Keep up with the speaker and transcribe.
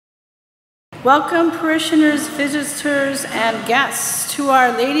Welcome parishioners, visitors, and guests to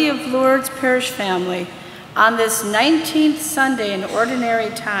Our Lady of Lourdes Parish family on this 19th Sunday in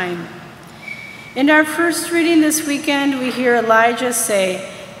Ordinary Time. In our first reading this weekend, we hear Elijah say,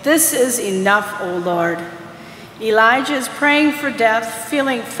 "This is enough, O Lord." Elijah is praying for death,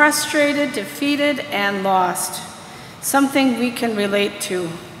 feeling frustrated, defeated, and lost, something we can relate to.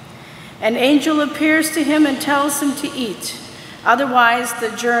 An angel appears to him and tells him to eat, otherwise the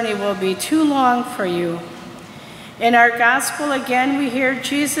journey will be too long for you. In our gospel again, we hear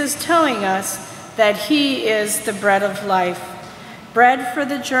Jesus telling us that he is the bread of life, bread for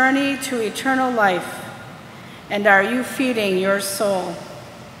the journey to eternal life. And are you feeding your soul?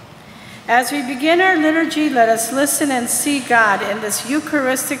 As we begin our liturgy, let us listen and see God in this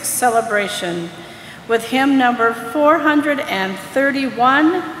Eucharistic celebration with hymn number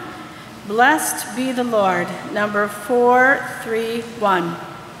 431, Blessed Be the Lord, number 431.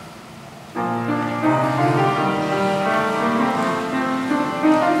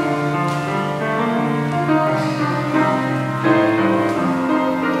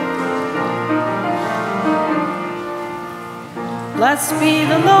 Blessed be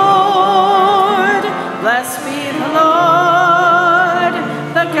the Lord, blessed be the Lord,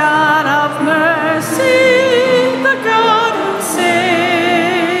 the God of mercy, the God who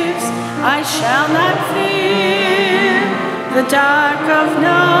saves. I shall not fear the dark of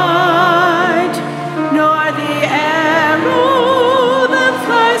night, nor the arrow that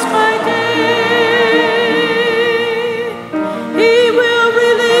flies by day. He will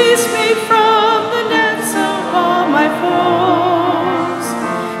release me from the nets of all my foes.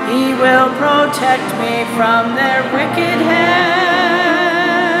 He will protect me from their wicked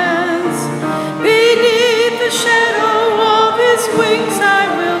hands. Beneath the shadow of his wings I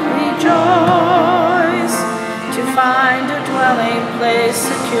will rejoice, to find a dwelling place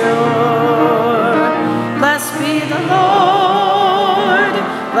secure. Blessed be the Lord,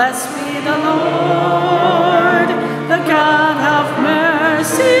 blessed be the Lord, the God of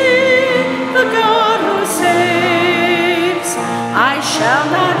mercy, the God who saves. I shall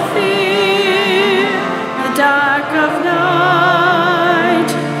not fear the dark of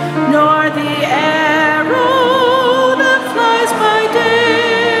night, nor the arrow that flies by day.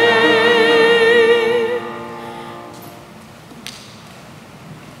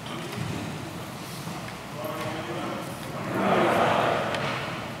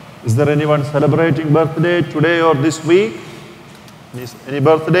 Is there anyone celebrating birthday today or this week? Any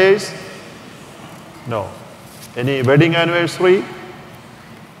birthdays? No. Any wedding anniversary? In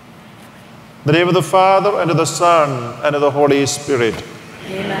the name of the Father, and of the Son, and of the Holy Spirit.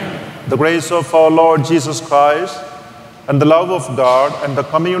 Amen. The grace of our Lord Jesus Christ, and the love of God, and the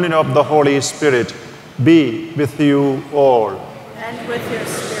communion of the Holy Spirit be with you all. And with your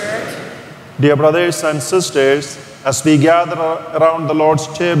spirit. Dear brothers and sisters, as we gather around the Lord's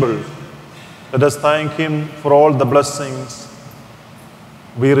table, let us thank him for all the blessings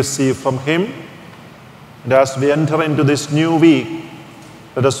we receive from him. And as we enter into this new week,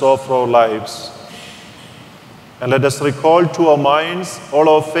 let us offer our lives. And let us recall to our minds all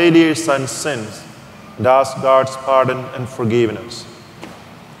our failures and sins and ask God's pardon and forgiveness.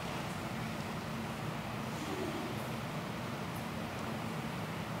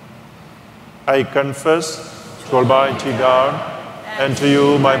 I confess to Almighty God and to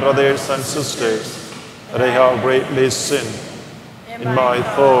you, my brothers and sisters, that I have greatly sinned in my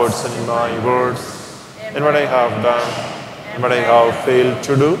thoughts and in my words, in what I have done, and what I have failed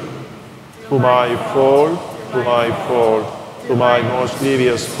to do, through my fault, through my most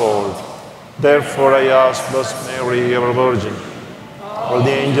grievous fault. Therefore I ask Blessed Mary, ever Virgin, all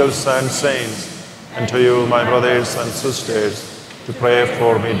the angels and saints, and to you, my brothers and sisters, to pray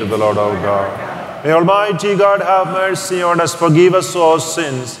for me to the Lord our God. May Almighty God have mercy on us, forgive us our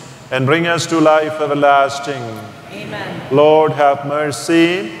sins, and bring us to life everlasting. Amen. Lord, have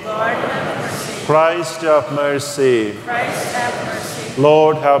mercy. Lord, have mercy. Christ, have mercy. Christ, have mercy.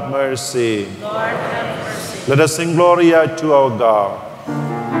 Lord, have mercy. Lord, have mercy. Let us sing Gloria to our God.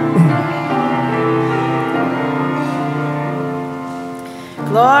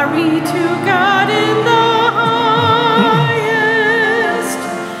 Glory to God in the highest,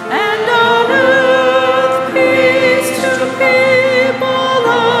 and on earth peace to people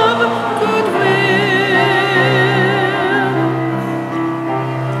of good will.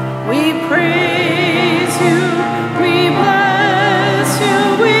 We praise you, we bless you,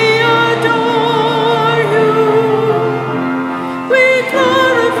 we adore you, we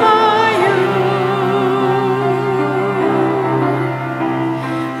glorify you.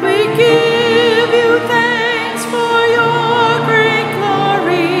 We give you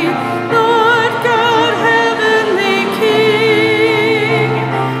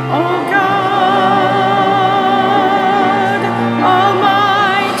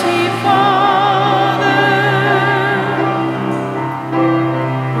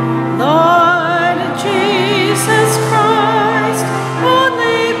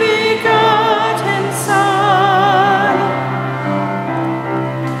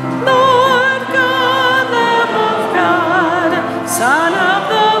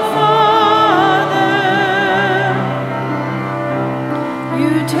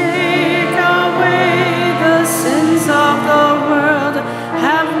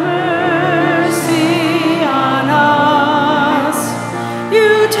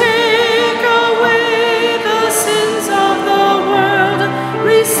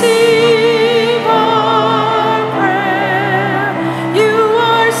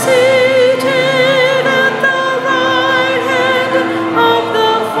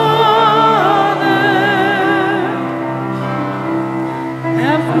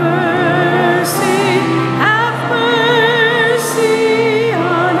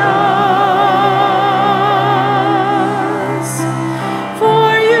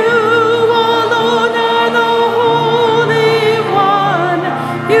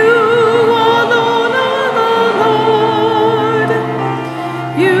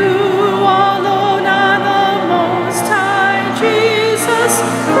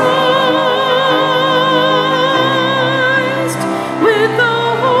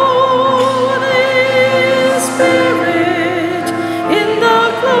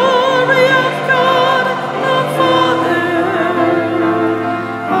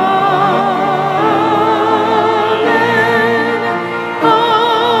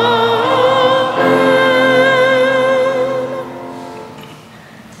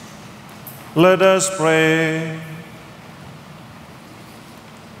Let us pray.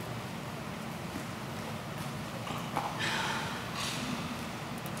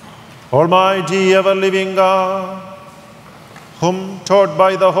 Almighty ever-living God, whom taught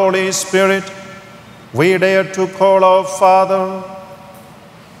by the Holy Spirit we dare to call our Father,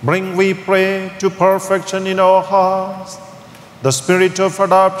 bring, we pray, to perfection in our hearts the spirit of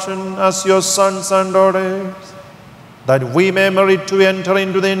adoption as your sons and daughters, that we may merit to enter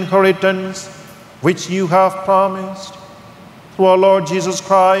into the inheritance which you have promised. Through our Lord Jesus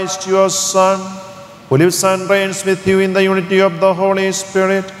Christ, your Son, who lives and reigns with you in the unity of the Holy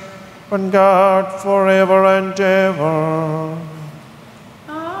Spirit, one God, forever and ever.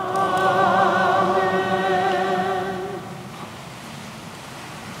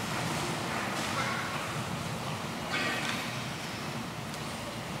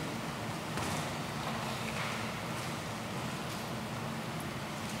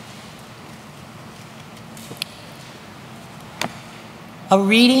 A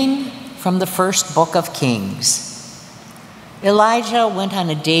reading from the first book of Kings. Elijah went on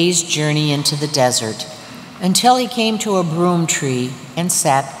a day's journey into the desert until he came to a broom tree and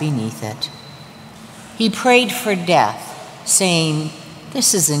sat beneath it. He prayed for death, saying,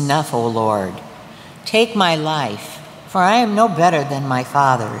 "This is enough, O Lord. Take my life, for I am no better than my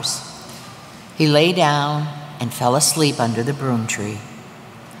fathers." He lay down and fell asleep under the broom tree.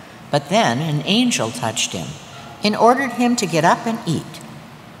 But then an angel touched him and ordered him to get up and eat.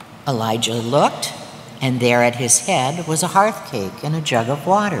 Elijah looked, and there at his head was a hearth cake and a jug of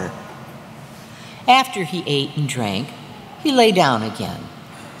water. After he ate and drank, he lay down again.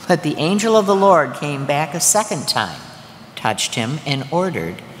 But the angel of the Lord came back a second time, touched him, and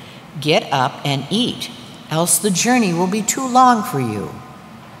ordered, "Get up and eat, else the journey will be too long for you."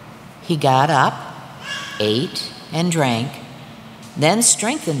 He got up, ate, and drank. Then,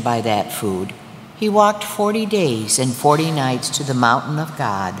 strengthened by that food, he walked 40 days and 40 nights to the mountain of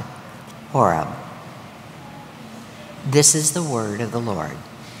God, Horeb. This is the word of the Lord.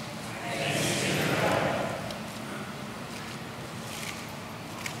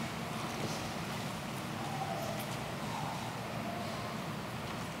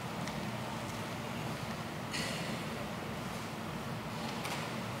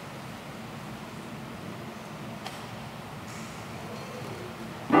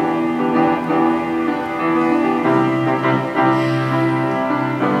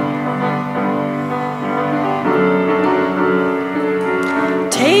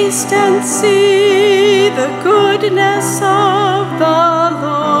 Taste and see the goodness of the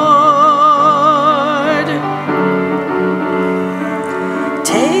Lord.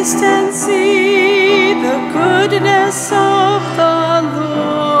 Taste and see the goodness of the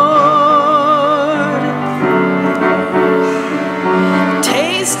Lord.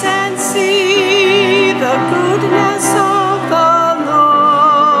 Taste and see the goodness of the Lord.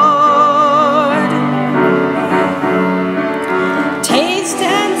 Taste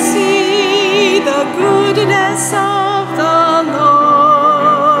and see the goodness of the Lord.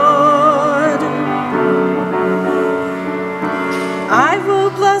 I will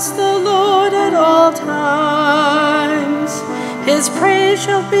bless the Lord at all times. His praise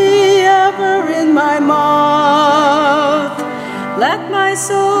shall be ever in my mouth. Let my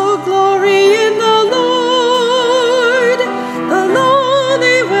soul glory in the Lord. The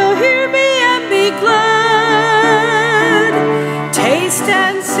lowly will hear me and be glad. Taste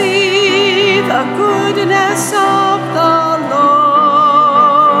and see the goodness of the Lord.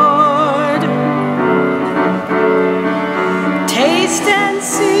 Taste and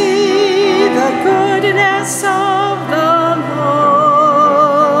see the goodness of the Lord.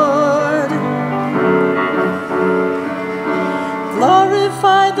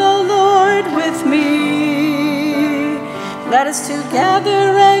 Glorify the Lord with me. Let us together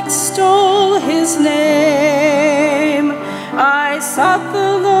extol his name. I sought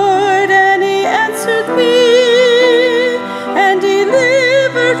the Lord, and he answered me, and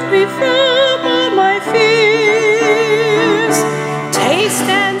delivered me from all my fears. Taste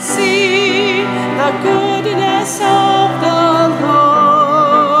and see the goodness of the Lord.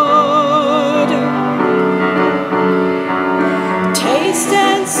 Taste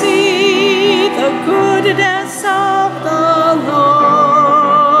and see the goodness of the Lord.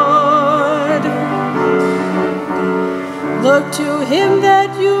 Look to him that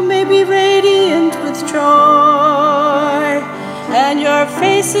you may be radiant with joy, and your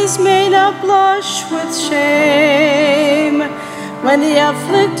faces may not blush with shame. When the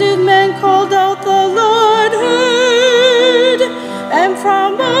afflicted man called out, the Lord heard, and from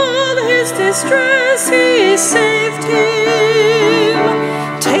all his distress he saved him.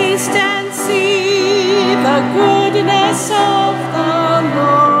 Taste and see the goodness of the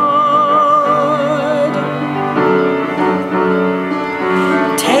Lord.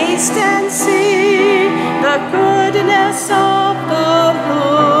 Taste and see the goodness of the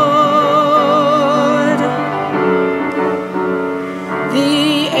Lord.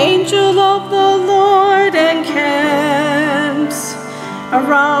 The angel of the Lord encamps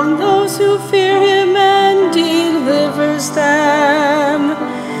around those who fear him and delivers them.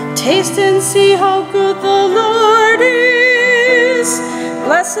 Taste and see how good the Lord is.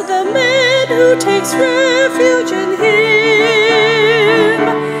 Blessed the man who takes refuge in him.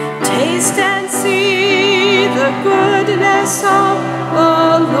 Taste and see the goodness of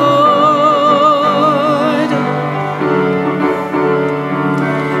the Lord.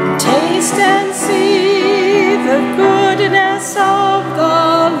 Taste and see the goodness of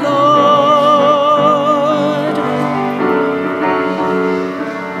the Lord.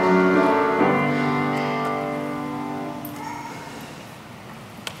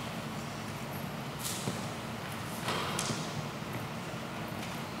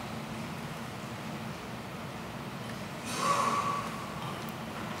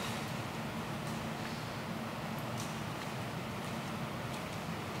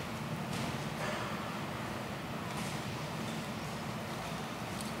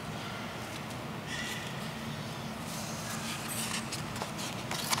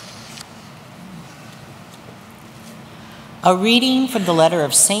 A reading from the letter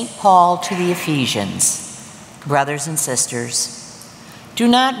of St. Paul to the Ephesians. Brothers and sisters, do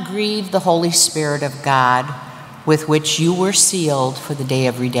not grieve the Holy Spirit of God, with which you were sealed for the day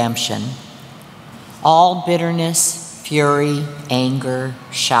of redemption. All bitterness, fury, anger,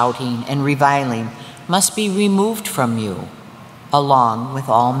 shouting, and reviling must be removed from you, along with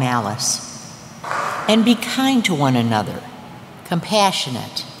all malice. And be kind to one another,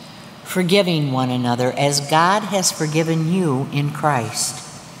 compassionate, forgiving one another as God has forgiven you in Christ.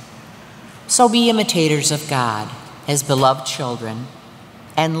 So be imitators of God as beloved children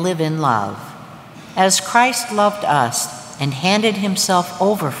and live in love, as Christ loved us and handed himself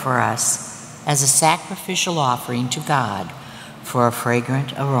over for us as a sacrificial offering to God for a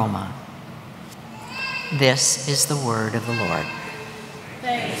fragrant aroma. This is the word of the Lord.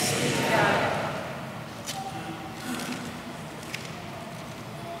 Thanks be to God.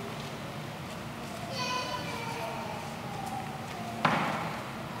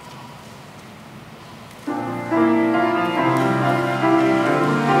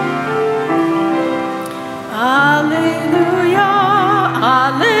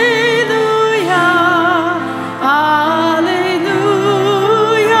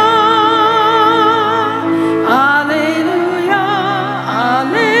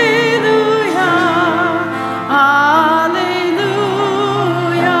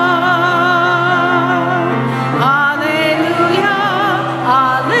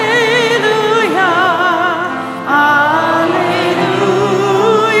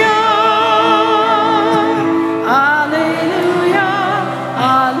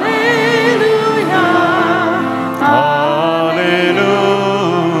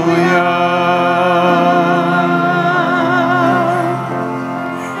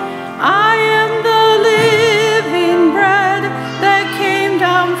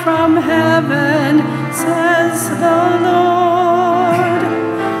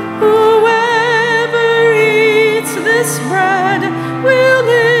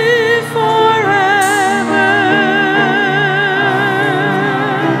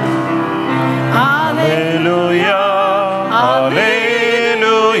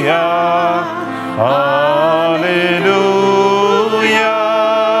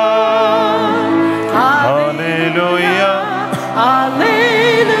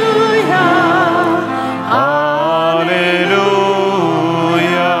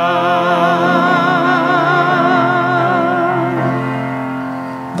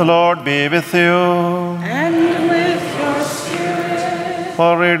 The Lord be with you. And with your spirit.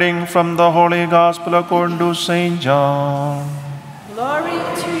 A reading from the Holy Gospel according to St. John. Glory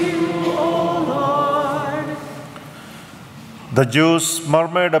to you, O Lord. The Jews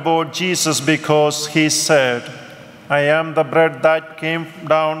murmured about Jesus because he said, I am the bread that came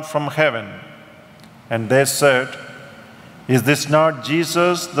down from heaven. And they said, is this not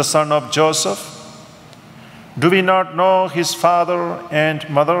Jesus, the son of Joseph? Do we not know his father and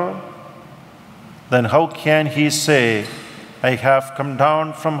mother? Then how can he say, I have come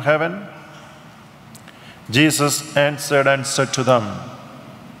down from heaven? Jesus answered and said to them,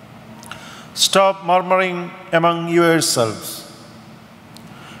 stop murmuring among yourselves.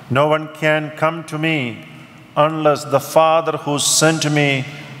 No one can come to me unless the Father who sent me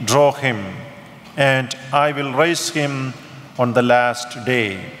draw him, and I will raise him on the last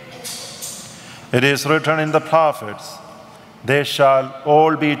day. It is written in the prophets, they shall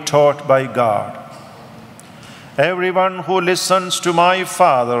all be taught by God. Everyone who listens to my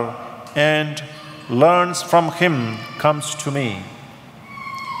Father and learns from him comes to me.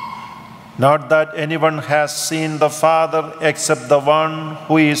 Not that anyone has seen the Father except the one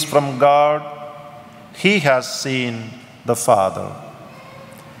who is from God. He has seen the Father.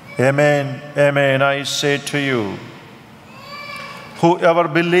 Amen, amen, I say to you, whoever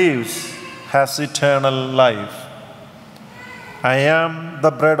believes has eternal life. I am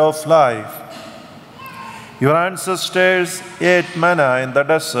the bread of life. Your ancestors ate manna in the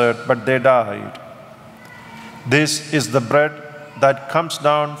desert, but they died. This is the bread that comes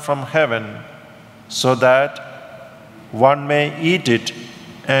down from heaven, so that one may eat it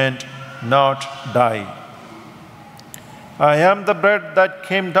and not die. I am the bread that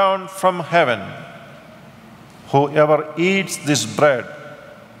came down from heaven. Whoever eats this bread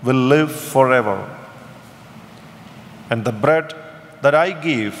will live forever. And the bread that I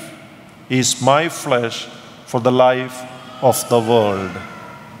give is my flesh for the life of the world.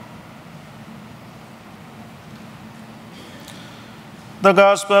 The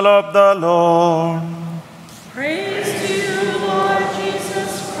Gospel of the Lord. Praise to you, Lord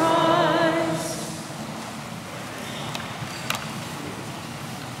Jesus Christ.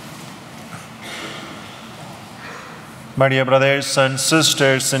 My dear brothers and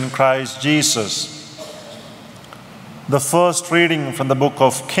sisters in Christ Jesus, the first reading from the book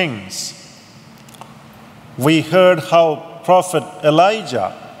of Kings, we heard how Prophet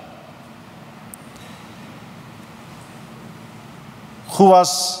Elijah, who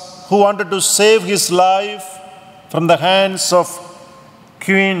wanted to save his life from the hands of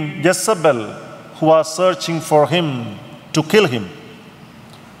Queen Jezebel, who was searching for him to kill him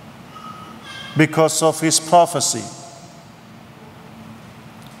because of his prophecy.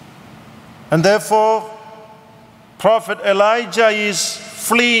 And therefore, Prophet Elijah is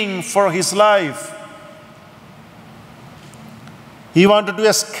fleeing for his life. He wanted to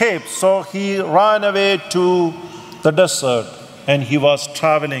escape, so he ran away to the desert. And he was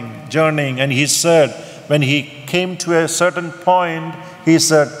traveling, journeying, and he said, when he came to a certain point, he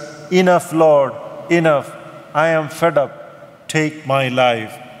said, enough, Lord, enough. I am fed up. Take my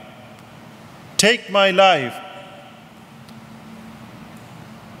life. Take my life.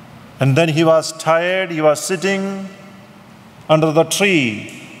 And then he was tired. He was sitting under the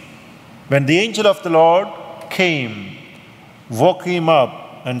tree when the angel of the Lord came, woke him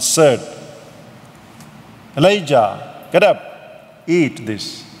up and said, Elijah, get up. Eat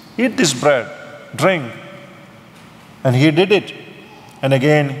this bread, drink. And he did it. And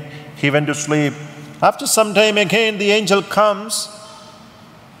again, he went to sleep. After some time, again, the angel comes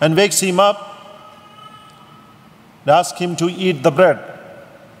and wakes him up and asks him to eat the bread.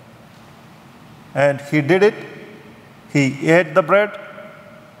 And he did it. He ate the bread.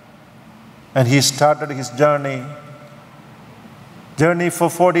 And he started his journey for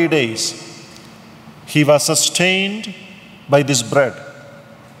 40 days. He was sustained by this bread.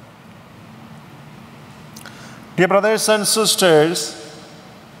 Dear brothers and sisters,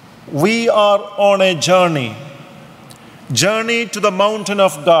 we are on a journey to the mountain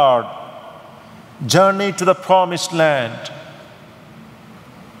of God, journey to the promised land.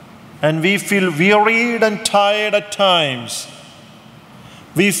 And we feel wearied and tired at times.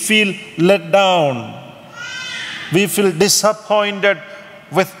 We feel let down. We feel disappointed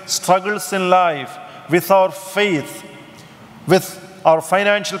with struggles in life, with our faith, with our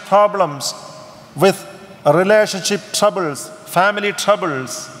financial problems, with relationship troubles, family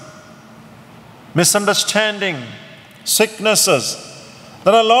troubles, misunderstanding, sicknesses.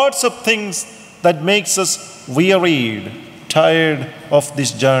 There are lots of things that makes us wearied, tired of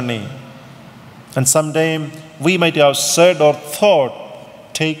this journey. And someday we might have said or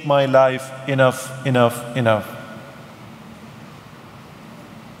thought, take my life, enough, enough, enough.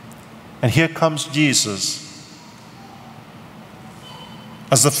 And here comes Jesus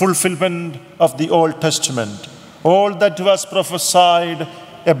as the fulfillment of the Old Testament. All that was prophesied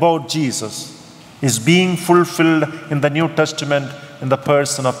about Jesus is being fulfilled in the New Testament in the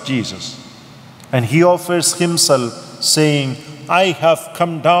person of Jesus. And he offers himself saying, I have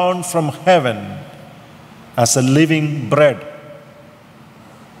come down from heaven as a living bread.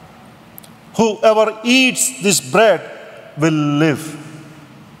 Whoever eats this bread will live.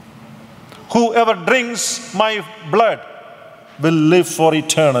 Whoever drinks my blood will live for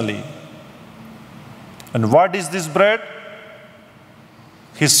eternally. And what is this bread?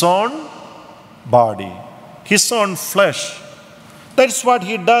 His own body, his own flesh. That's what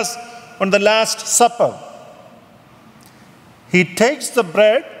he does on the Last Supper. He takes the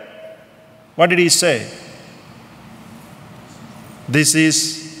bread. What did he say? This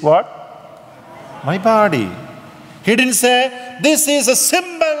is what? My body. He didn't say, this is a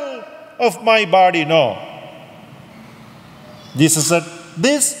symbol of my body. No. Jesus said,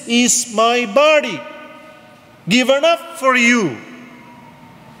 this is my body, given up for you,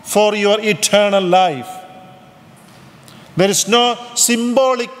 for your eternal life. There is no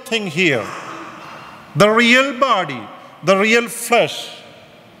symbolic thing here. The real body, the real flesh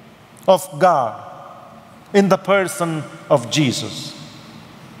of God in the person of Jesus.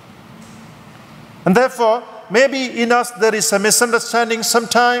 And therefore, maybe in us there is a misunderstanding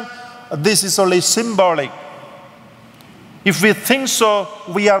sometime. This is only symbolic. If we think so,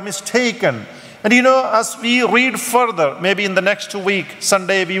 we are mistaken. And as we read further, maybe in the next week,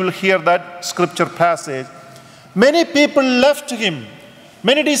 Sunday, we will hear that scripture passage. Many people left him.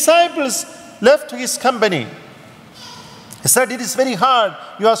 Many disciples left his company. He said, it is very hard.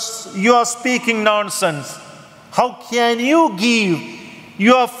 You are speaking nonsense. How can you give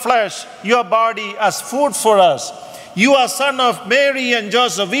your flesh, your body as food for us? You are son of Mary and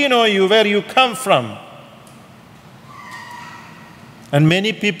Joseph. We know you, where you come from. And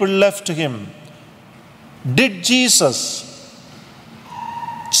many people left him. Did Jesus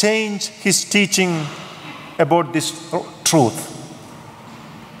change his teaching about this truth?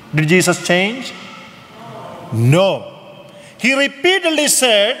 Did Jesus change? No. He repeatedly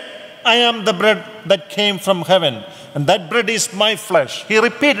said, I am the bread that came from heaven, and that bread is my flesh. He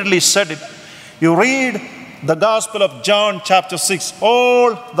repeatedly said it. You read the Gospel of John chapter 6,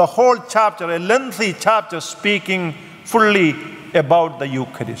 the whole chapter, a lengthy chapter speaking fully about the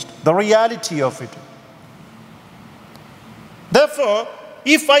Eucharist, the reality of it. Therefore,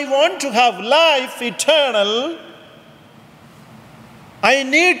 if I want to have life eternal, I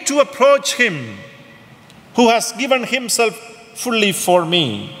need to approach him who has given himself fully for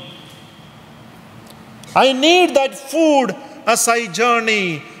me. I need that food as I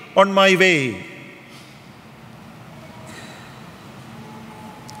journey on my way.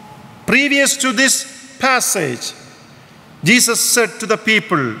 Previous to this passage, Jesus said to the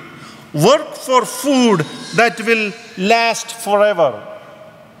people, work for food that will last forever.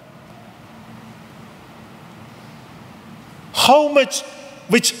 How much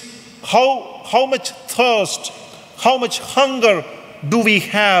thirst, how much hunger do we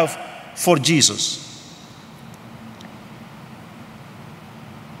have for Jesus?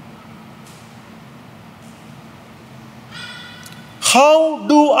 How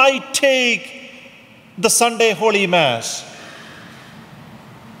do I take the Sunday Holy Mass?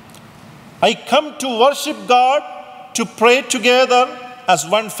 I come to worship God, to pray together as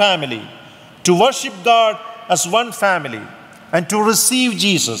one family, to worship God as one family, and to receive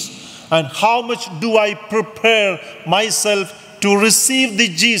Jesus. And how much do I prepare myself to receive the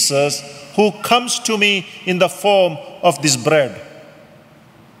Jesus who comes to me in the form of this bread?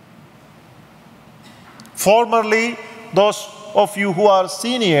 Formerly, those of you who are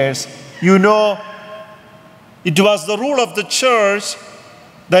seniors, you know it was the rule of the church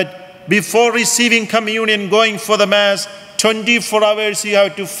that before receiving communion, going for the Mass, 24 hours you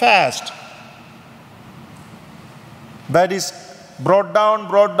have to fast. That is brought down.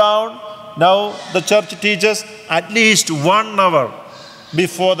 Now the church teaches at least 1 hour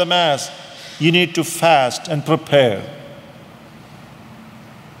before the Mass, you need to fast and prepare.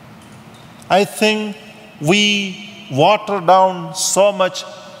 I think we water down so much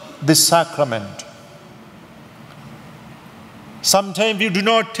this sacrament. Sometimes we do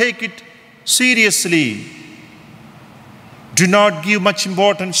not take it seriously. Do not give much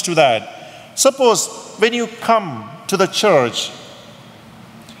importance to that. Suppose when you come to the church,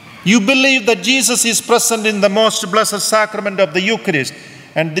 you believe that Jesus is present in the most blessed sacrament of the Eucharist,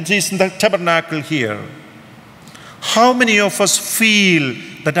 and it is in the tabernacle here. How many of us feel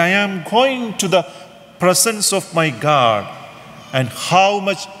that I am going to the presence of my God, and how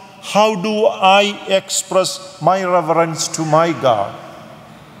do I express my reverence to my God?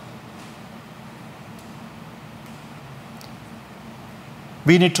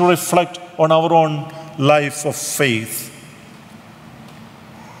 We need to reflect on our own life of faith.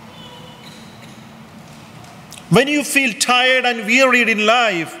 When you feel tired and wearied in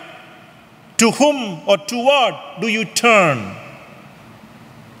life, to whom or to what do you turn?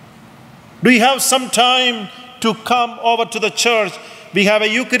 Do you have some time to come over to the church? We have a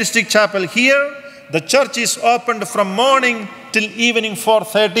Eucharistic chapel here. The church is opened from morning till evening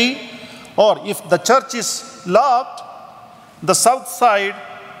 4:30. Or if the church is locked, the south side,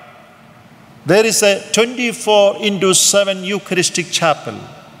 there is a 24/7 Eucharistic chapel.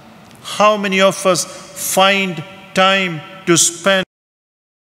 How many of us find time to spend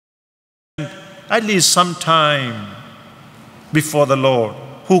at least some time before the Lord,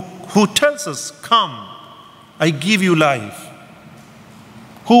 who tells us, come, I give you life,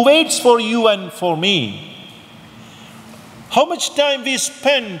 who waits for you and for me? How much time we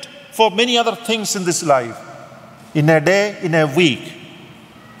spend for many other things in this life, in a day, in a week?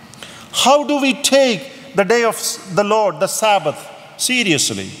 How do we take the day of the Lord, the Sabbath,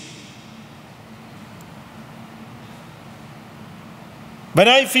 seriously? When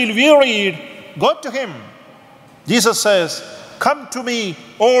I feel wearied, go to Him. Jesus says, come to me,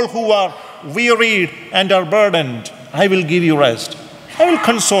 all who are wearied and are burdened. I will give you rest. I will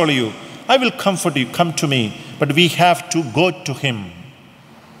console you. I will comfort you. Come to me. But we have to go to Him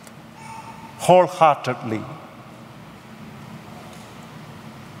wholeheartedly.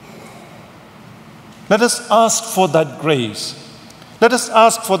 Let us ask for that grace. Let us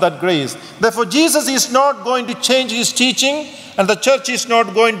ask for that grace. Therefore, Jesus is not going to change His teaching, and the church is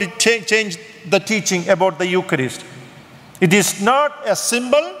not going to change the teaching about the Eucharist. It is not a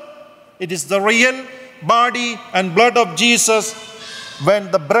symbol. It is the real body and blood of Jesus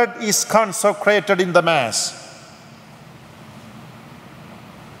when the bread is consecrated in the Mass.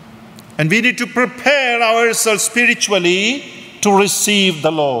 And we need to prepare ourselves spiritually to receive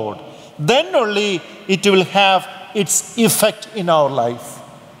the Lord. Then only it will have its effect in our life.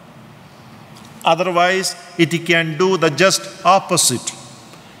 Otherwise, it can do the just opposite.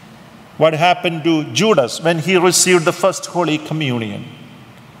 What happened to Judas when he received the first Holy Communion?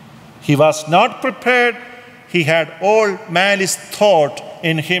 He was not prepared. He had all malice thought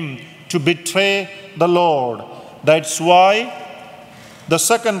in him to betray the Lord. That's why the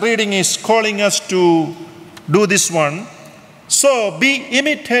second reading is calling us to do this one. So be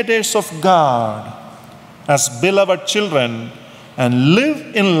imitators of God as beloved children, and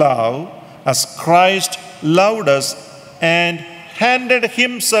live in love as Christ loved us and handed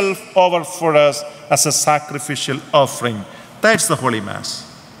Himself over for us as a sacrificial offering. That's the Holy Mass.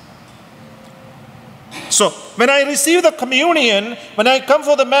 So when I receive the communion, when I come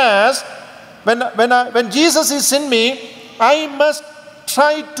for the Mass, when Jesus is in me, I must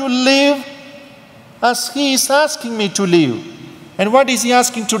try to live as He is asking me to live. And what is He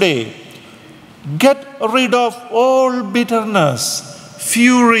asking today? Get rid of all bitterness,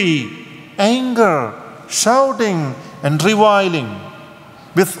 fury, anger, shouting, and reviling,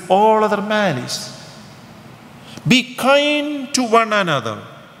 with all other malice. Be kind to one another,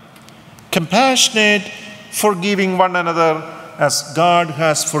 compassionate, forgiving one another as God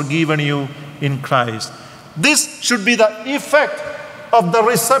has forgiven you in Christ. This should be the effect of the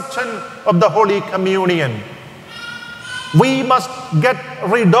reception of the Holy Communion. We must get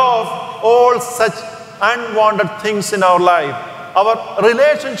rid of all such unwanted things in our life. Our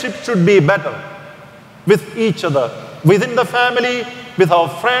relationship should be better with each other, within the family, with our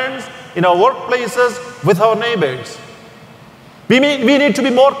friends, in our workplaces, with our neighbors. We need to be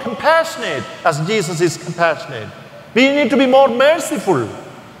more compassionate as Jesus is compassionate. We need to be more merciful,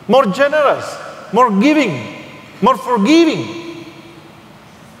 more generous, more giving, more forgiving,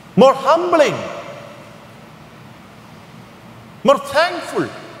 more humbling, more thankful.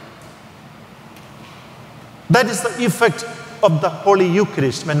 That is the effect of the Holy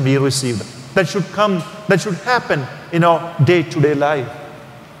Eucharist when we receive it. That should happen in our day-to-day life.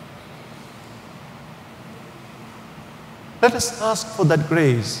 Let us ask for that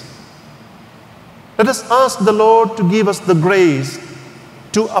grace. Let us ask the Lord to give us the grace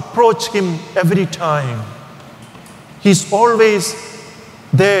to approach Him every time. He's always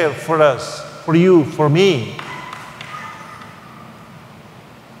there for us, for you, for me.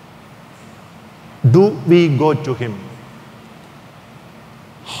 Do we go to Him?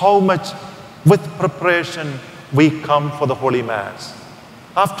 How much with preparation we come for the Holy Mass?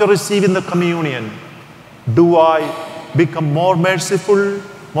 After receiving the communion, do I become more merciful,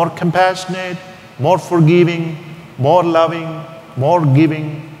 more compassionate, more forgiving, more loving, more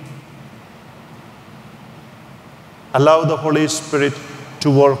giving? Allow the Holy Spirit to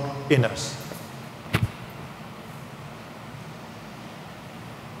work in us.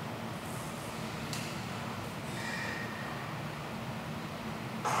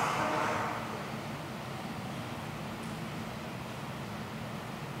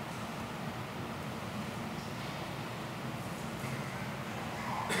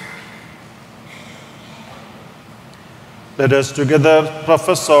 Let us together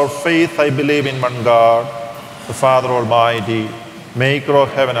profess our faith. I believe in one God, the Father Almighty, maker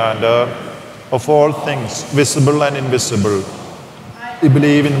of heaven and earth, of all things visible and invisible. We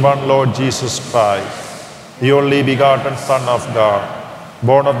believe in one Lord Jesus Christ, the only begotten Son of God,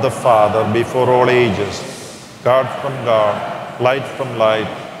 born of the Father before all ages, God from God, light from light,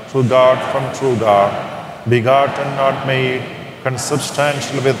 true God from true God, begotten, not made,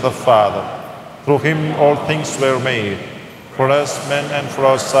 consubstantial with the Father. Through him all things were made. For us men and for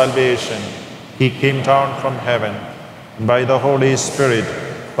our salvation, he came down from heaven, and by the Holy Spirit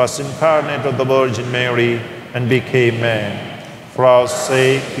was incarnate of the Virgin Mary and became man. For our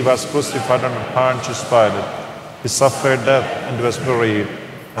sake he was crucified under Pontius Pilate. He suffered death and was buried,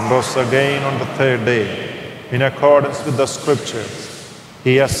 and rose again on the third day. In accordance with the Scriptures,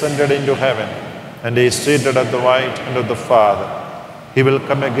 he ascended into heaven, and is seated at the right hand of the Father. He will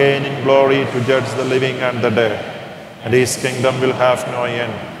come again in glory to judge the living and the dead, and his kingdom will have no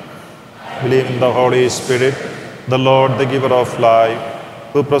end. Believe in the Holy Spirit, the Lord, the giver of life,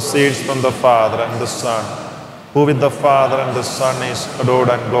 who proceeds from the Father and the Son, who with the Father and the Son is adored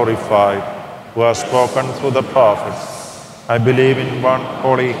and glorified, who has spoken through the prophets. I believe in one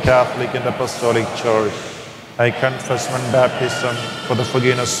holy Catholic and Apostolic Church. I confess one baptism for the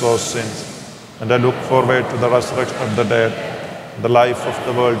forgiveness of sins, and I look forward to the resurrection of the dead, the life of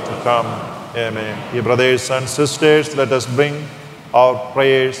the world to come. Amen. Dear brothers and sisters, let us bring our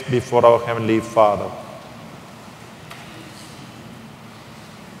prayers before our Heavenly Father.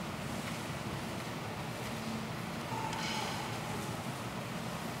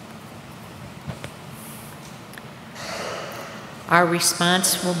 Our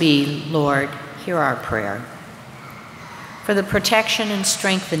response will be, Lord, hear our prayer. For the protection and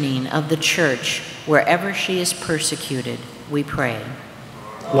strengthening of the Church wherever she is persecuted, we pray.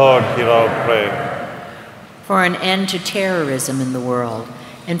 Lord, hear our prayer. For an end to terrorism in the world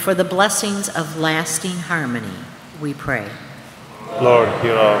and for the blessings of lasting harmony, we pray. Lord,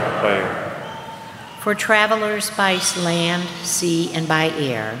 hear our prayer. For travelers by land, sea, and by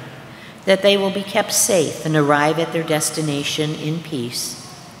air, that they will be kept safe and arrive at their destination in peace,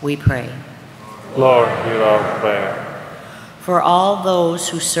 we pray. Lord, hear our prayer. For all those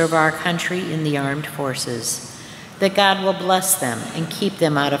who serve our country in the armed forces, that God will bless them and keep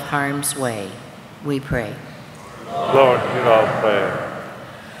them out of harm's way, we pray. Lord, hear our prayer.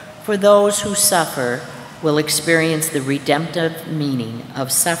 For those who suffer will experience the redemptive meaning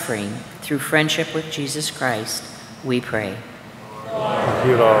of suffering through friendship with Jesus Christ, we pray.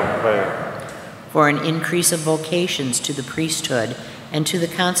 Hear our prayer. For an increase of vocations to the priesthood and to the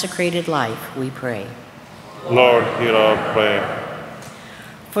consecrated life, we pray. Lord, hear our prayer.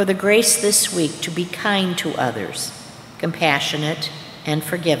 For the grace this week to be kind to others, compassionate and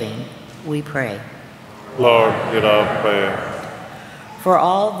forgiving, we pray. Lord, hear our prayer. For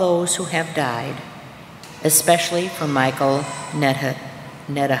all those who have died, especially for Michael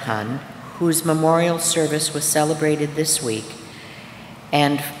Nedahan, whose memorial service was celebrated this week,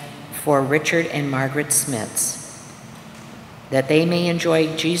 and for Richard and Margaret Smiths, that they may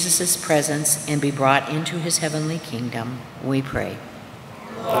enjoy Jesus' presence and be brought into his heavenly kingdom, we pray.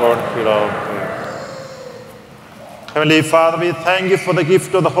 Lord, hear our prayer. Heavenly Father, we thank you for the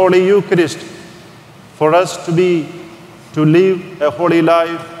gift of the Holy Eucharist, for us to live a holy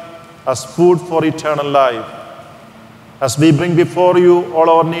life as food for eternal life. As we bring before you all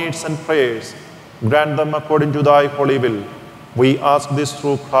our needs and prayers, grant them according to thy holy will. We ask this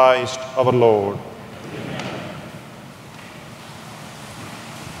through Christ our Lord.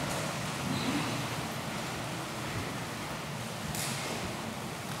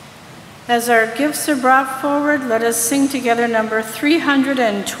 As our gifts are brought forward, let us sing together number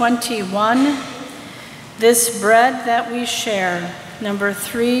 321, This Bread That We Share, number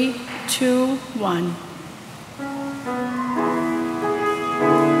 321.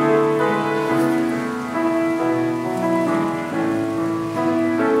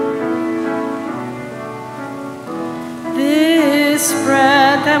 This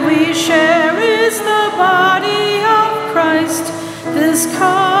bread that we share is the body of Christ, this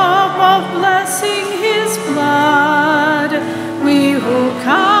cup of blessing his blood. We who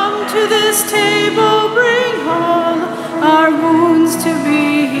come to this table bring all our wounds to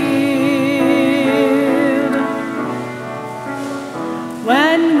be healed.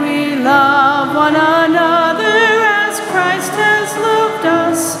 When we love one another as Christ has loved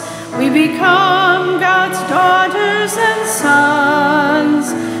us, we become God's daughters and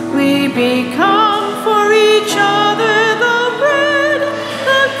sons. We become for each other the bread,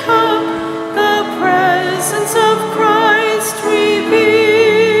 the cup, the presence of Christ revealed.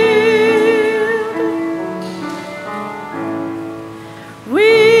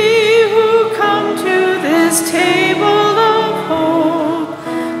 We who come to this table of hope,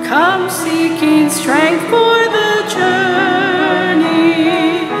 come seeking strength for the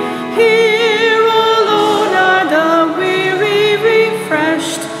journey. Here alone are the weary refreshed.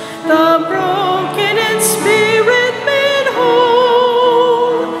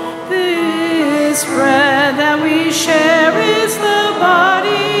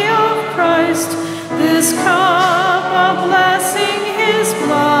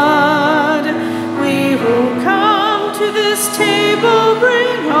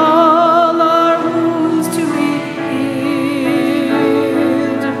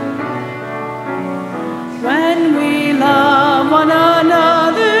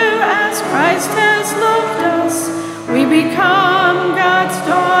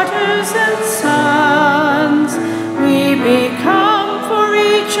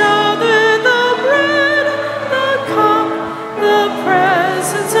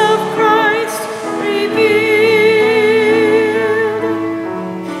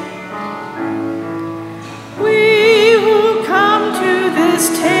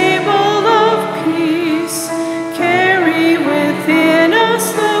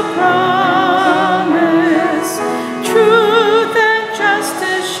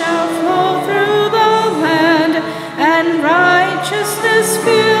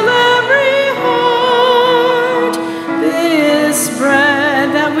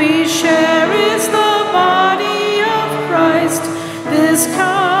 this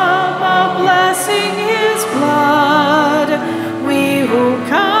cup of blessing his blood. We who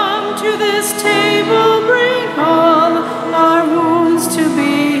come to this table bring all our wounds to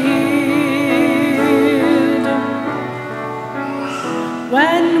be healed.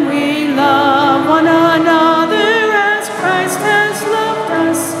 When we love one another as Christ has loved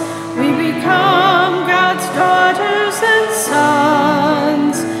us, we become God's daughters and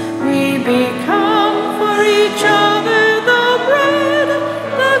sons. We become for each other the bread,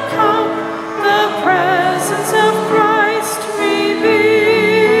 the cup, the presence of Christ revealed.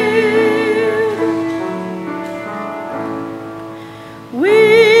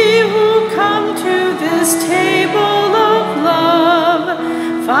 We who come to this table of love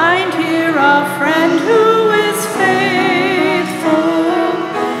find here a friend who is faithful,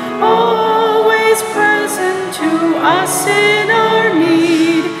 always present to us in our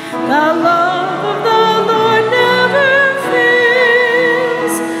need. The love of the Lord never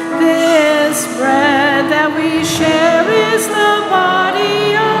fails. This bread that we share is the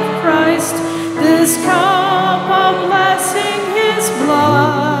body of Christ, this cup of blessing his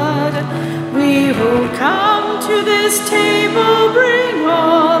blood. We who come to this table bring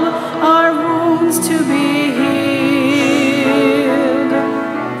all our wounds to be healed.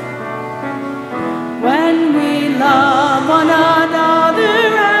 When we love one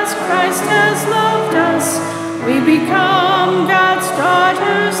another as Christ has loved us, we become God's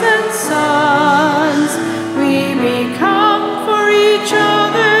daughters and sons. We become for each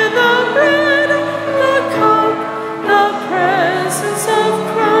other the bread, the cup, the presence of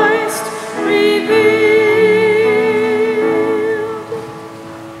Christ revealed.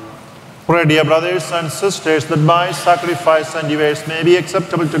 Pray, dear brothers and sisters, that my sacrifice and yours may be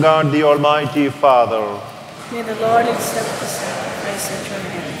acceptable to God, the Almighty Father. May the Lord accept the sacrifice at your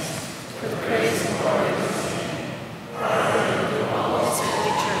hands for the praise and glory of his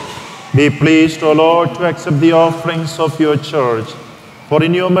holy church. Be pleased, O Lord, to accept the offerings of your church, for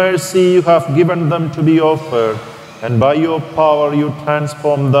in your mercy you have given them to be offered, and by your power you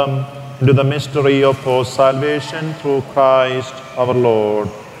transform them into the mystery of our salvation through Christ our Lord.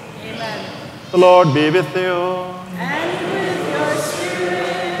 Amen. The Lord be with you. And with your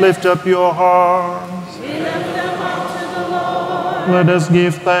spirit, Lift up your hearts. we lift them up to the Lord. Let us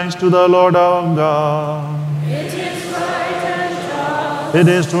give thanks to the Lord our God. It is right and just. It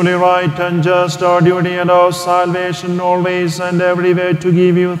is truly right and just, our duty and our salvation, always and everywhere to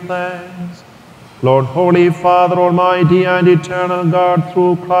give you thanks. Lord, Holy Father, Almighty and Eternal God,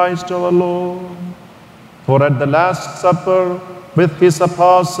 through Christ our Lord. For at the Last Supper, with his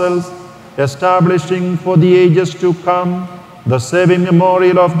apostles, establishing for the ages to come the saving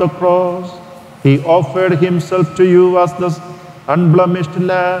memorial of the cross, he offered himself to you as the unblemished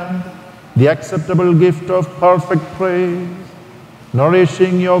Lamb, the acceptable gift of perfect praise.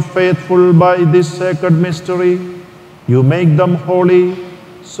 Nourishing your faithful by this sacred mystery, you make them holy,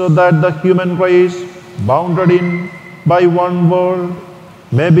 so that the human race, bounded in by one word,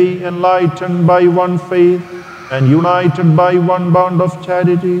 may be enlightened by one faith and united by one bond of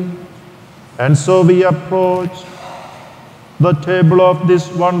charity. And so we approach the table of this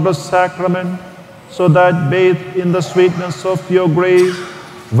wondrous sacrament, so that bathed in the sweetness of your grace,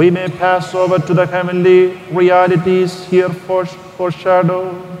 we may pass over to the heavenly realities here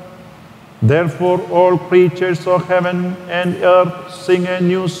foreshadowed. Therefore, all creatures of heaven and earth sing a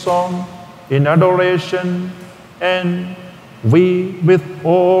new song in adoration, and we, with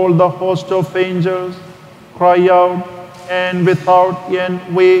all the host of angels, cry out, and without end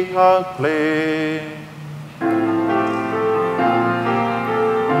we acclaim.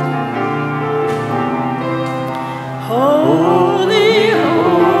 Holy,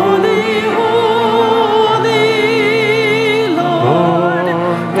 holy, holy, Lord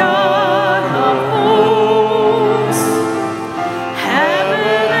God of hosts.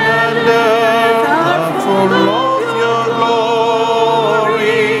 Heaven and earth are full of your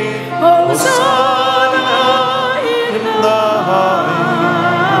glory. Hosanna in the highest.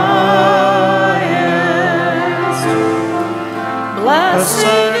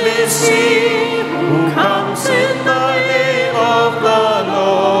 Blessed is he who comes in the name of the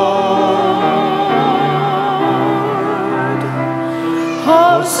Lord.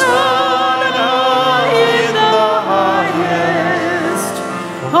 Hosanna in the highest.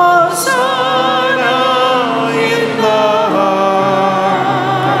 Hosanna in the highest.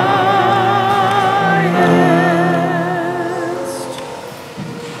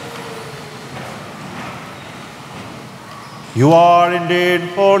 You are indeed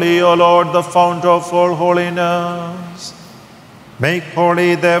holy, O Lord, the fount of all holiness. Make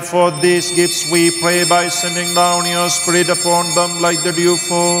holy, therefore, these gifts, we pray, by sending down your Spirit upon them like the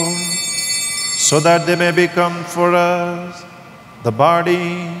dewfall, so that they may become for us the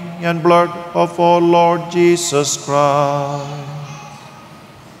body and blood of our Lord Jesus Christ.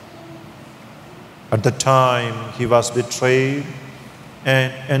 At the time he was betrayed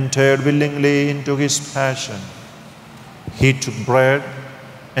and entered willingly into his passion, he took bread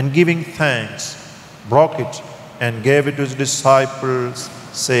and, giving thanks, broke it and gave it to his disciples,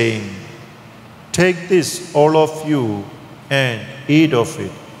 saying, "Take this, all of you, and eat of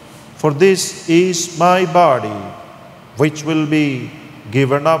it, for this is my body, which will be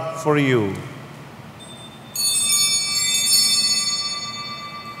given up for you."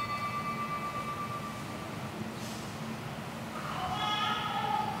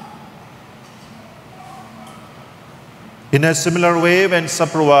 In a similar way, when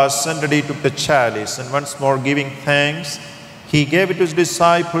supper was ended, he took the chalice, and once more giving thanks, he gave it to his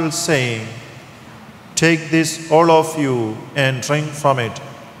disciples, saying, "Take this, all of you, and drink from it,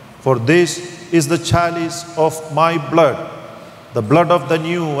 for this is the chalice of my blood, the blood of the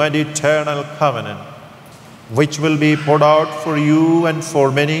new and eternal covenant, which will be poured out for you and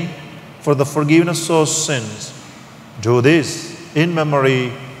for many for the forgiveness of sins. Do this in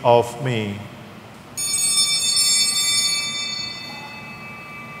memory of me."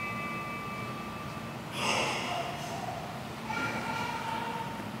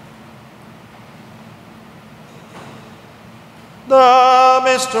 The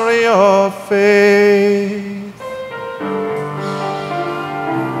mystery of faith.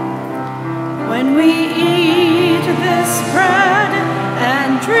 When we eat this bread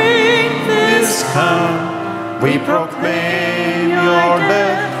and drink this cup, we proclaim your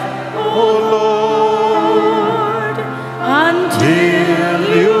death, O Lord, until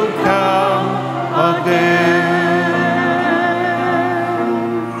you come again.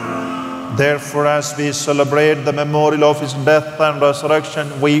 Therefore, as we celebrate the memorial of his death and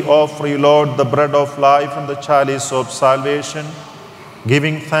resurrection, we offer you, Lord, the bread of life and the chalice of salvation,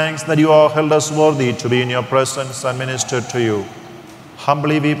 giving thanks that you have held us worthy to be in your presence and ministered to you.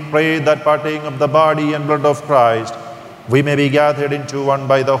 Humbly we pray that, partaking of the body and blood of Christ, we may be gathered into one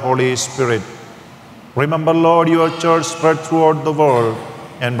by the Holy Spirit. Remember, Lord, your church spread throughout the world,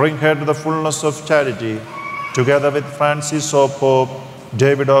 and bring her to the fullness of charity, together with Francis, our Pope,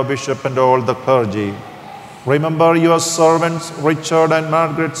 David, our Bishop, and all the clergy. Remember your servants, Richard and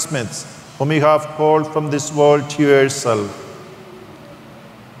Margaret Smiths, whom you have called from this world to yourself.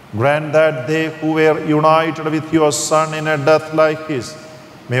 Grant that they who were united with your Son in a death like his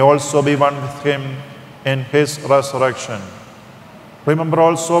may also be one with him in his resurrection. Remember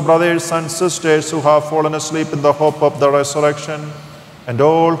also brothers and sisters who have fallen asleep in the hope of the resurrection, and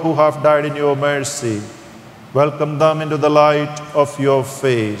all who have died in your mercy. Welcome them into the light of your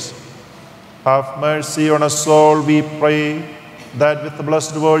face. Have mercy on us all, we pray, that with the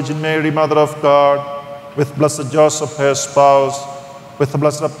Blessed Virgin Mary, Mother of God, with blessed Joseph, her spouse, with the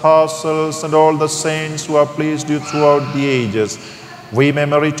blessed apostles and all the saints who have pleased you throughout the ages, we may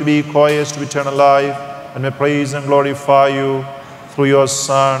merit to be co-heirs to eternal life, and may praise and glorify you through your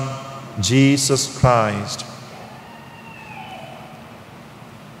Son, Jesus Christ.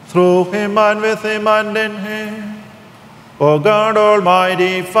 Through him and with him and in him, O God,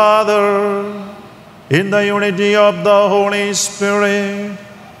 Almighty Father, in the unity of the Holy Spirit,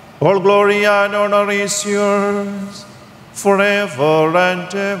 all glory and honor is yours, forever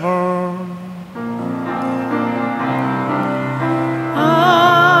and ever. Amen. Amen.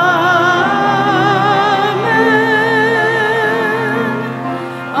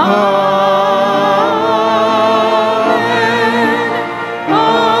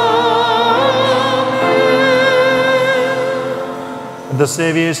 The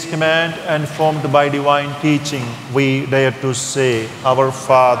Saviour's command, and formed by divine teaching, we dare to say, Our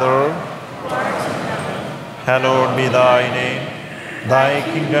Father, hallowed be thy name. Thy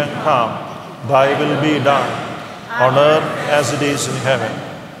kingdom come, thy will be done, on earth as it is in heaven.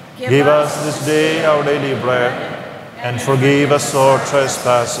 Give us this day our daily bread, and forgive us our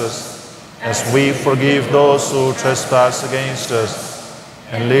trespasses, as we forgive those who trespass against us.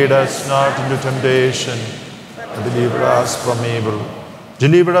 And lead us not into temptation, but deliver us from evil.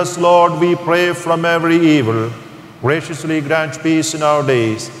 Deliver us, Lord, we pray, from every evil. Graciously grant peace in our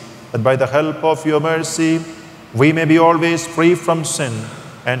days, that by the help of your mercy we may be always free from sin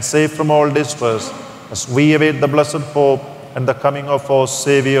and safe from all distress, as we await the blessed hope and the coming of our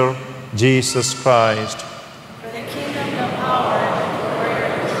Savior, Jesus Christ. For the kingdom, the power, and the glory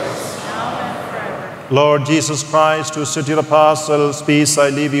are yours, now and forever. Lord Jesus Christ, who said to your apostles, Peace I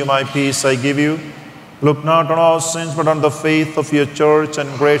leave you, my peace I give you, Look not on our sins, but on the faith of your church, and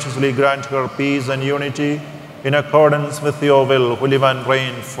graciously grant her peace and unity in accordance with your will, who live and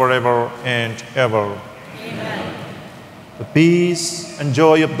reign forever and ever. Amen. The peace and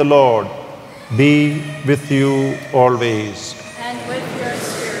joy of the Lord be with you always. And with your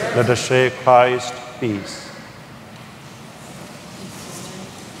spirit. Let us share Christ's peace.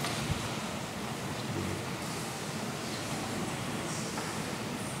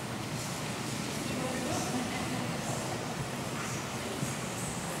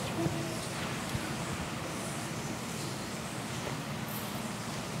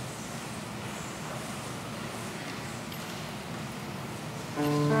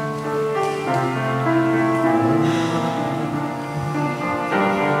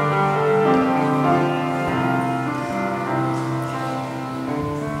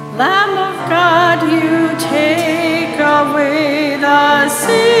 Lamb of God, you take away the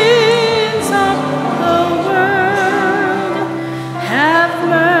sins of the world. Have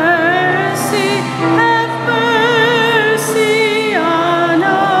mercy on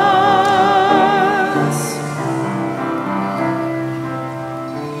us.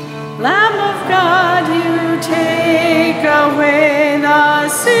 Lamb of God, you take away the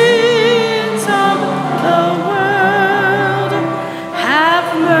sins of the world. Have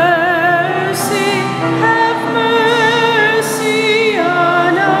mercy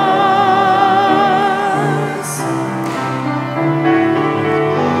on us.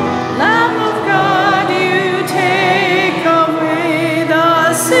 Lamb of God, you take away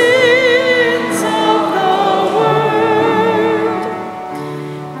the sins of the world.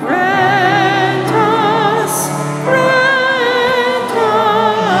 Grant us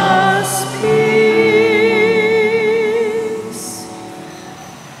peace.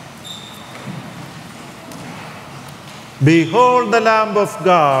 Behold the Lamb of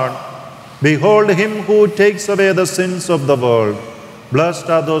God. Behold him who takes away the sins of the world. Blessed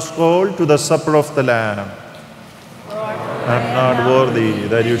are those called to the supper of the Lamb. I am not worthy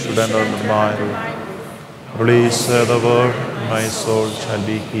that you should enter under my roof. Please say the word, and my soul shall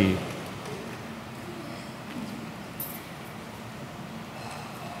be healed.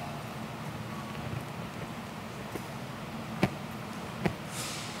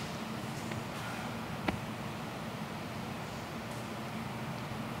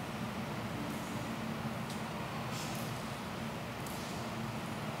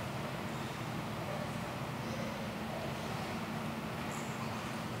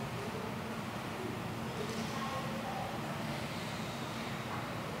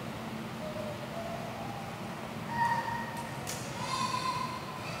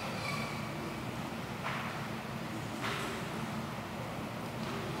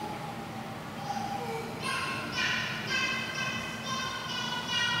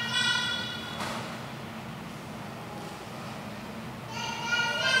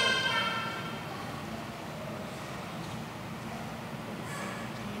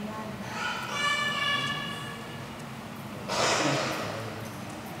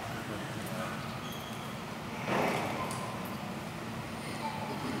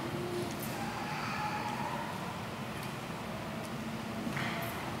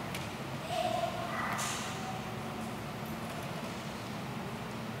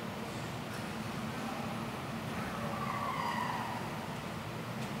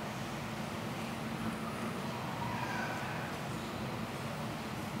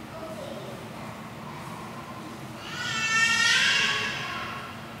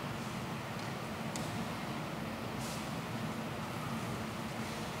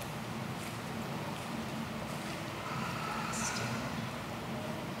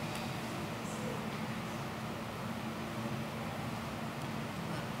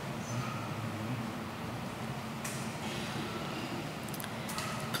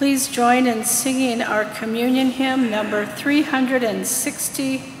 Please join in singing our communion hymn, number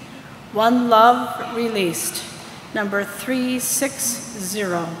 360, One Love Released, number 360.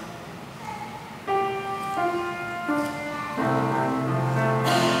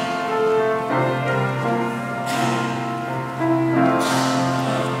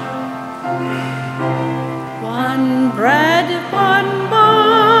 One bread, one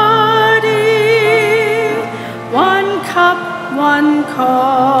body, one cup, one call,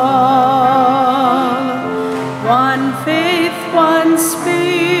 one faith, one spirit,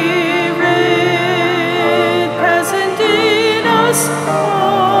 present in us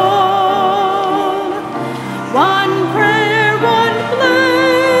all.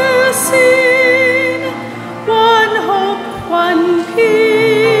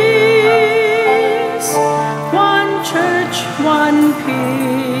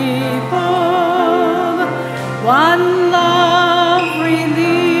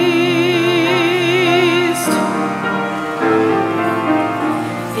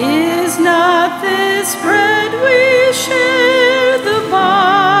 this bread we share the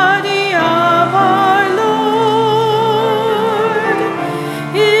body of our Lord.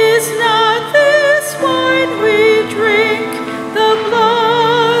 Is not this wine we drink the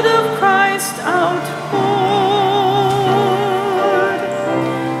blood of Christ outpoured?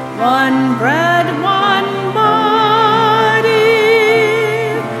 One bread, one body,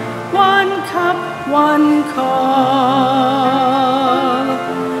 one cup, one call,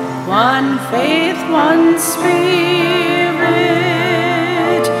 one faith, one spirit,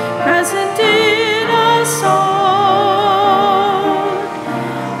 present in us all.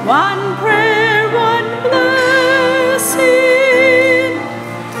 One prayer, one blessing,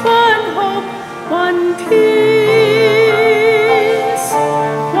 one hope, one peace,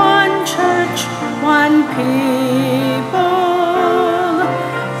 one church, one people,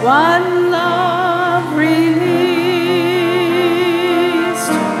 one love released.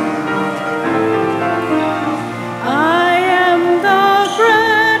 I am the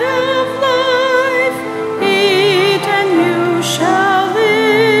bread of life, eat and you shall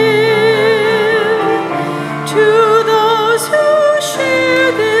live. To those who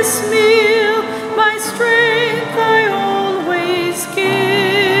share this meal, my strength I always give.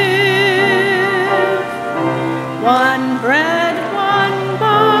 One bread, one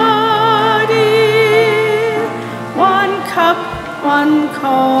body, one cup, one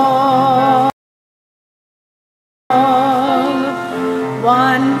call,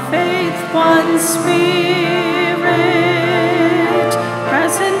 one faith, one spirit,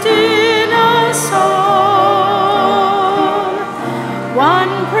 present in us all.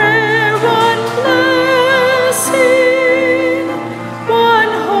 One prayer, one blessing,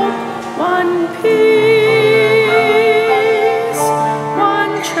 one hope, one peace,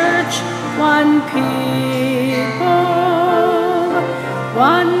 one church, one people,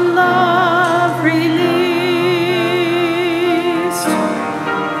 one love released.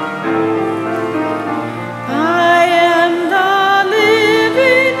 I am the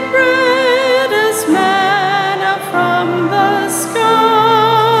living bread as manna from the sky.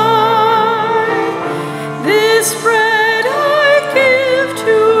 This bread I give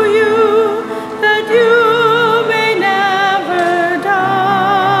to you, that you may never die.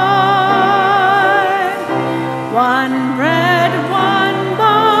 One bread, one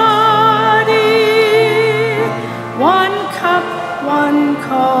body, one cup, one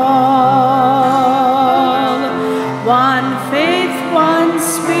call, one faith, one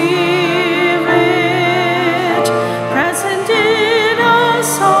spirit, present in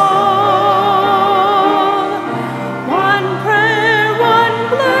us all. One prayer, one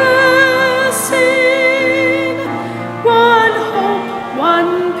blessing, one hope,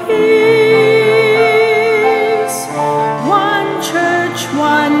 one peace, one church,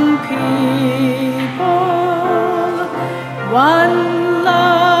 one people, one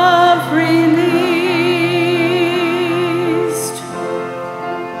love released.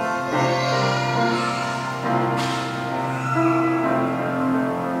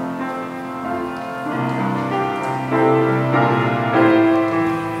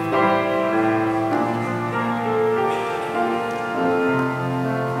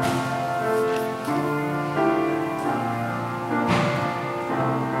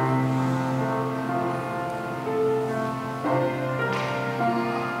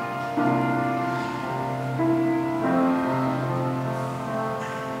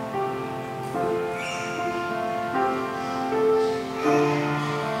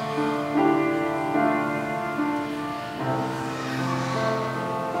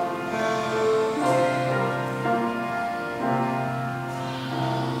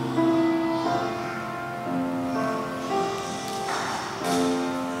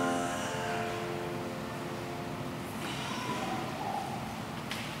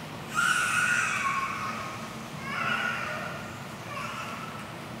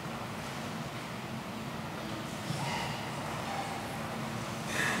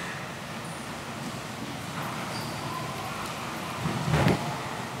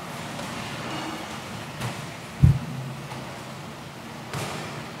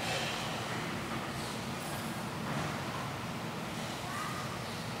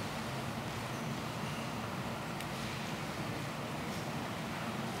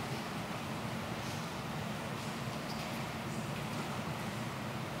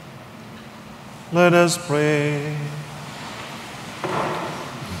 Let us pray.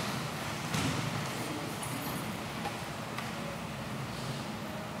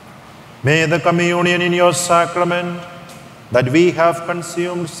 May the communion in your sacrament that we have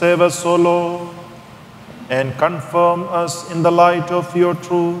consumed save us, O Lord, and confirm us in the light of your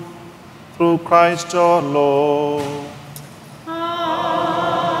truth, through Christ our Lord.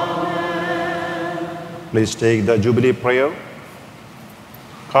 Amen. Please take the Jubilee prayer.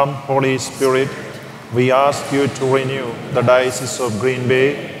 Come, Holy Spirit, we ask you to renew the Diocese of Green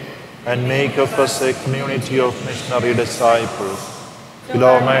Bay and make of us a community of missionary disciples. Fill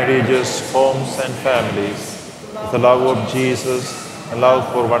our marriages, homes, and families with the love of Jesus and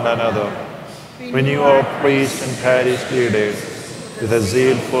love for one another. Renew our priests and parish leaders with a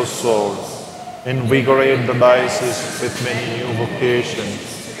zeal for souls. Invigorate the diocese with many new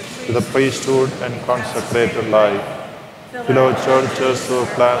vocations to the priesthood and consecrated life. Fill our churches, our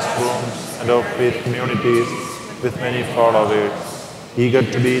classrooms, and our faith communities with many followers, eager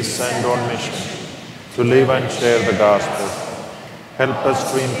to be sent on mission, to live and share the gospel. Help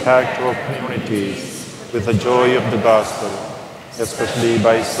us to impact our communities with the joy of the gospel, especially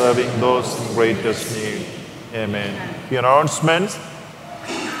by serving those in greatest need. Amen. The announcements.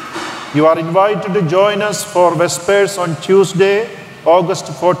 You are invited to join us for Vespers on Tuesday, August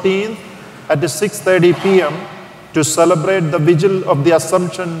 14th at 6:30 p.m. to celebrate the Vigil of the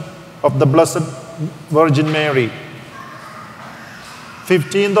Assumption of the Blessed Virgin Mary.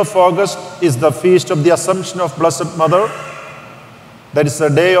 15th of August is the Feast of the Assumption of Blessed Mother. That is a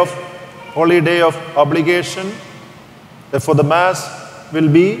holy day of obligation. Therefore, the Mass will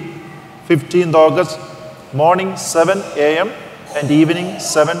be 15th August, morning 7 a.m. and evening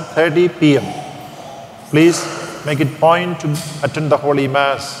 7:30 p.m. Please make it point to attend the Holy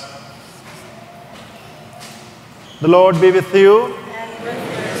Mass. The Lord be with you. And with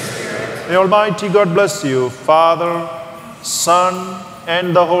your spirit. May Almighty God bless you, Father, Son,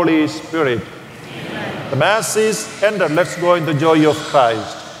 and the Holy Spirit. Amen. The Mass is ended. Let's go in the joy of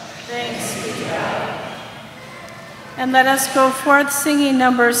Christ. Thanks be to God. And let us go forth singing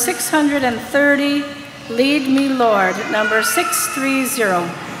number 630, Lead Me, Lord, number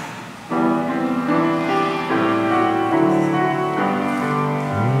 630.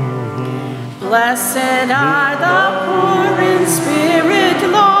 Blessed are the poor in spirit,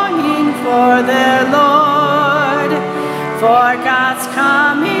 longing for their Lord, for God's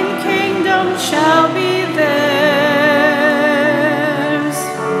coming kingdom shall be theirs.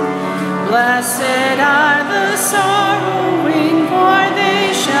 Blessed are the sorrowing, for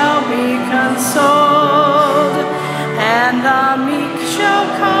they shall be consoled, and the meek shall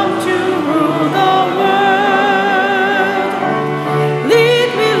come to rule the world. Lead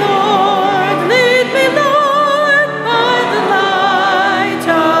me, Lord, by the light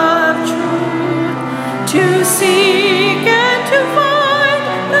of truth, to seek and to find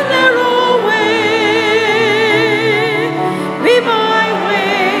the narrow way. Be my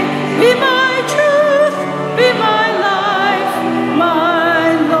way, be my truth, be my life, my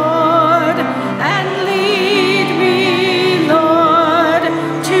Lord, and lead me, Lord,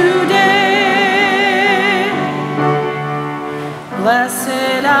 today.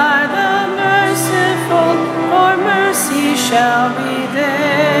 Blessed are the merciful, for mercy shall be